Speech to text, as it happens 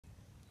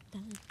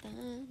Dun,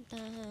 dun,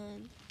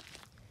 dun.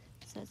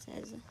 So it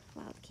says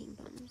Wild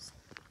Kingdoms.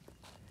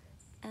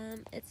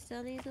 It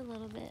still needs a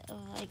little bit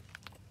of like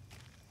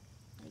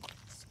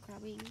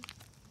scrubbing.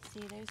 See,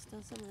 there's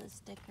still some of the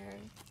sticker.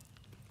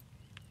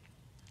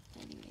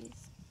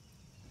 Anyways.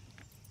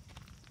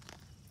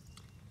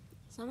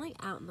 So I'm like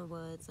out in the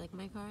woods. Like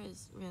my car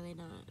is really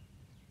not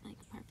like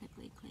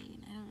perfectly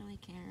clean. I don't really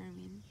care. I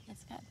mean,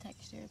 it's got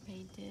texture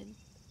painted.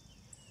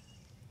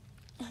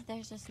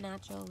 There's just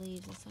natural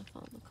leaves and stuff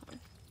on the car.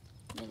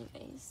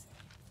 Anyways,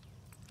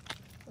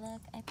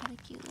 look, I put a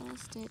cute little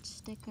Stitch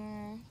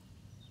sticker.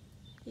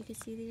 You can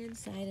see the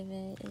inside of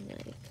it, and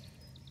like,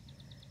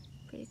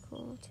 pretty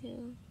cool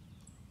too.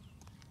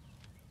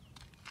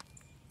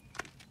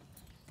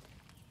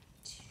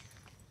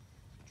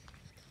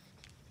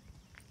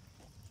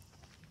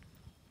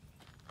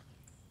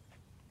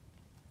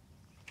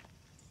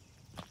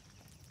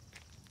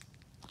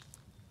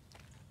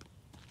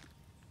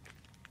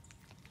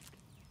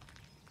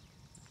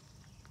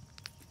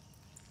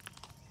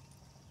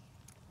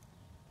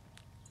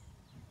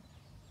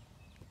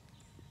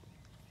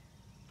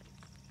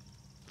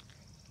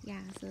 Yeah,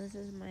 so this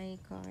is my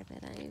car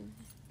that I've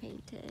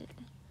painted.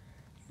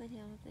 What do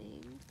y'all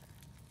think?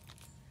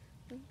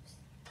 Oops.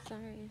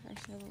 Sorry if I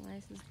show the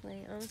license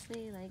plate.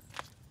 Honestly, like,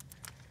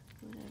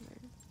 whatever.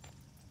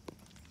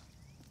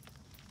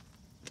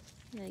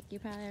 Like, you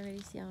probably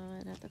already saw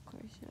it at the car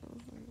show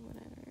or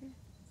whatever.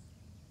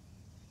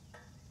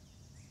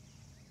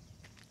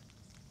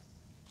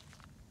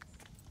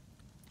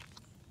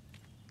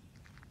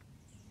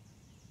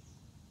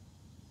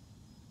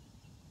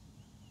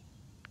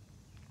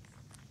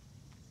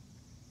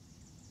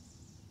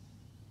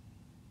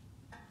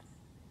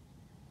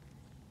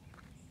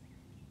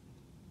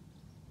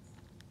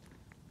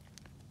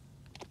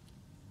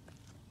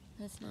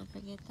 Let's not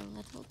forget the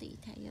little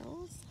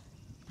details.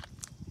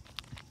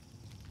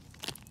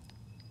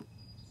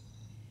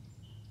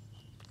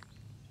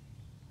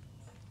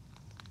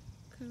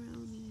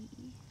 Chromie.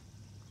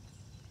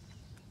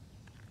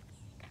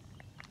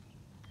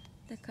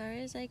 The car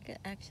is like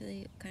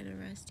actually kind of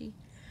rusty.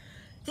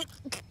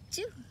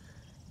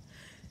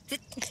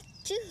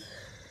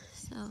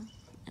 So,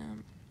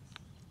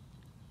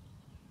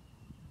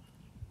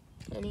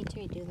 I need to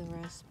redo the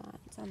rust spot.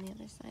 It's on the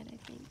other side, I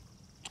think.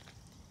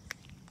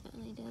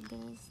 And I did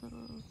this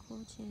little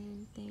cool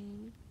chain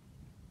thing.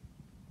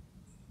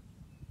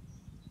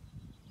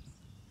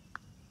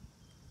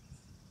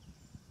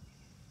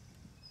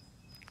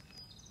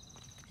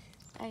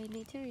 I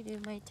need to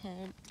redo my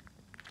tent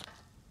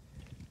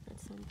at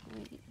some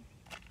point.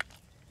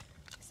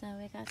 So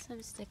we got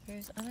some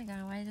stickers. Oh my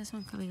god, why is this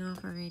one coming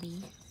off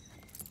already?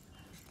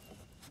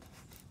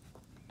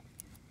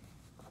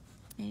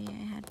 Maybe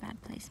I had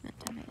bad placement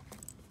of it.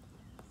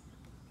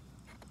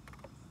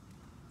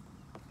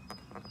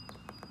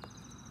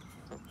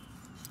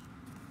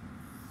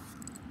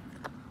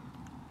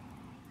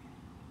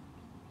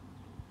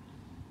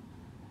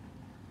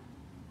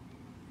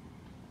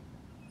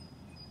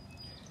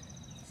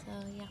 So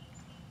yeah.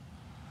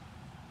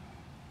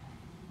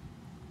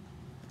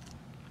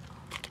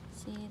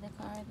 See the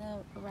car,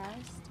 the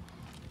rust,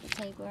 the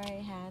tape where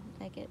I had,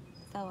 like it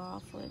fell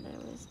off when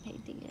I was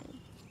painting it.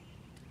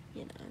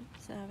 You know,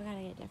 so I've got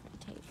to get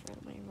different tape for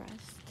my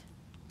rust.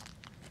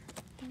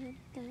 Dun,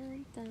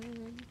 dun,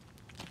 dun.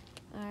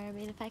 Or, I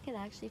mean, if I could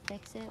actually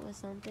fix it with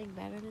something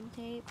better than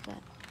tape, but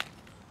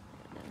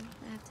I don't know.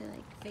 I have to,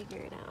 like,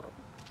 figure it out.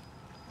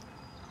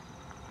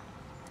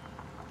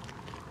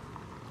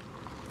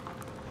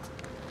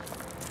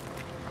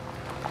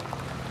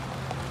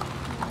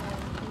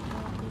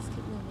 Please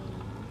keep moving.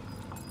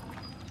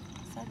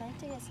 So I'd like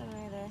to get some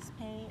of this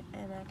paint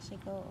and actually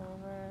go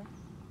over,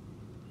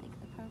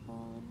 like, the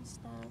purple and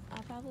stuff.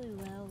 I probably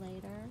will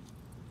later.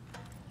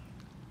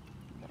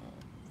 But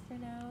for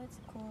now, it's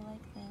cool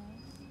like this.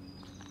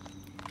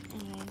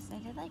 Anyways, I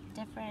did like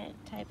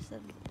different types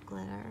of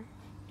glitter.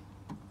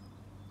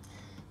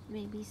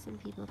 Maybe some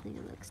people think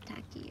it looks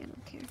tacky, I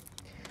don't care.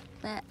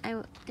 But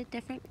I did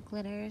different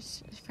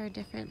glitters for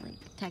different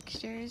like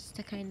textures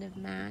to kind of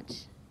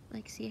match.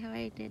 Like, see how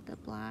I did the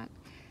black?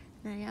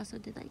 And I also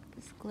did like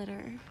this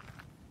glitter.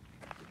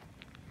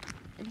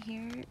 And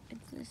here,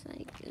 it's just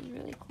like, it's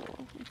really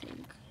cool, I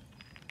think.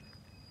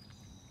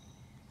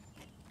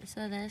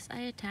 So this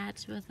I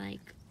attached with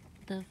like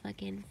the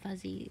fucking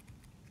fuzzy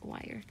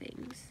wire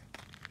things,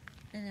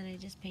 and then I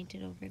just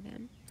painted over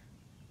them.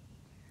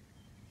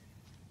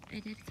 I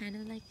did kind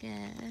of like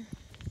a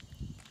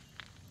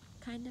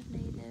kind of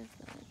native,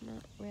 but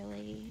not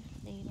really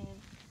native.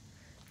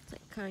 It's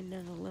like kind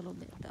of a little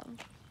bit though,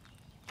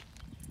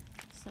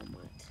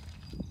 somewhat.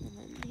 And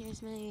then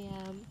here's my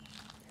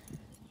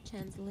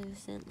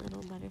translucent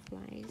little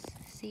butterflies.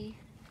 See?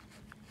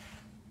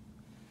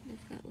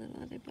 I've got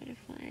little other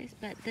butterflies,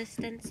 but the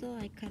stencil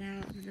I cut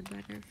out of the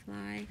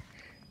butterfly,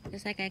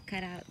 just like I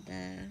cut out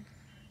the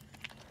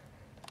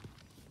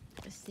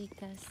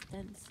Jesseekah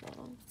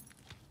stencil.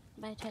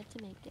 But I tried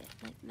to make it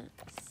like not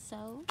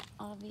so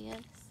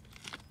obvious,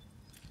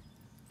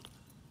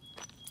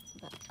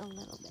 but a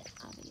little bit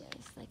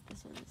obvious, like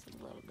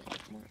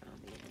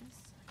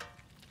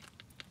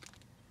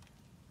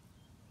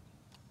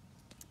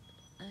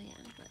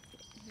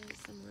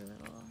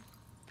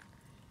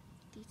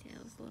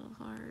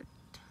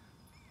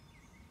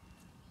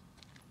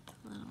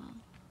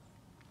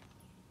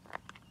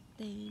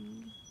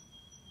thing.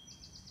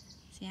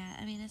 So yeah,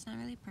 I mean, it's not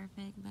really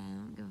perfect, but I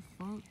don't give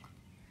a fuck.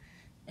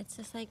 It's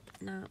just like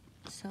not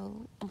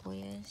so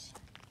boyish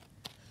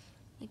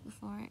like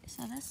before.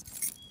 So this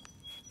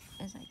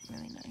is like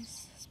really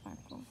nice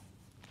sparkle.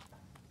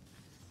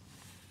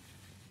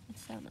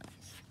 It's so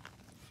nice.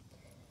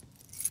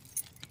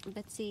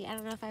 But see, I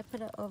don't know if I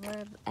put it over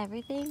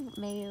everything,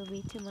 maybe it would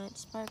be too much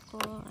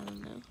sparkle. I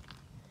don't know.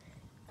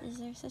 Is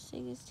there such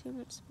thing as too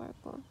much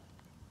sparkle?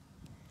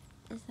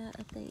 Is that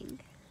a thing?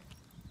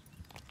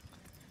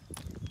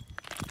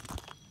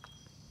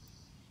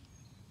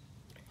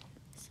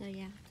 So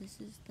yeah,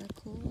 this is the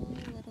cool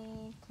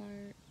little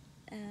cart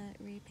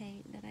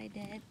repaint that I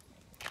did.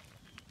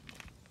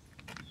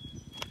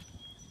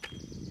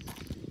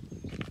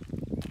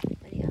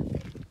 What do y'all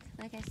think?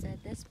 Like I said,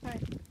 this part,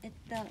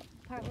 the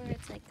part where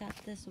it's like got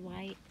this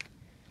white,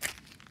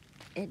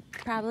 it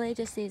probably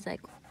just needs like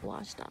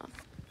washed off.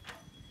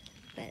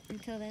 But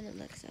until then it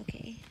looks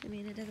okay. I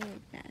mean, it doesn't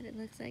look bad. It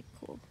looks like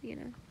cool, you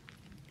know?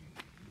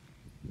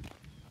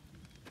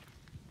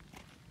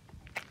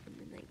 And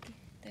then like,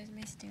 there's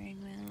my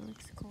steering wheel. It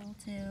looks cool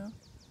too.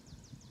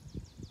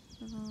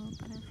 Little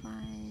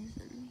butterflies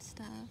and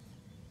stuff.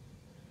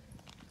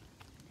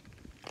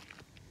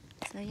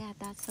 So yeah,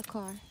 that's the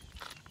car.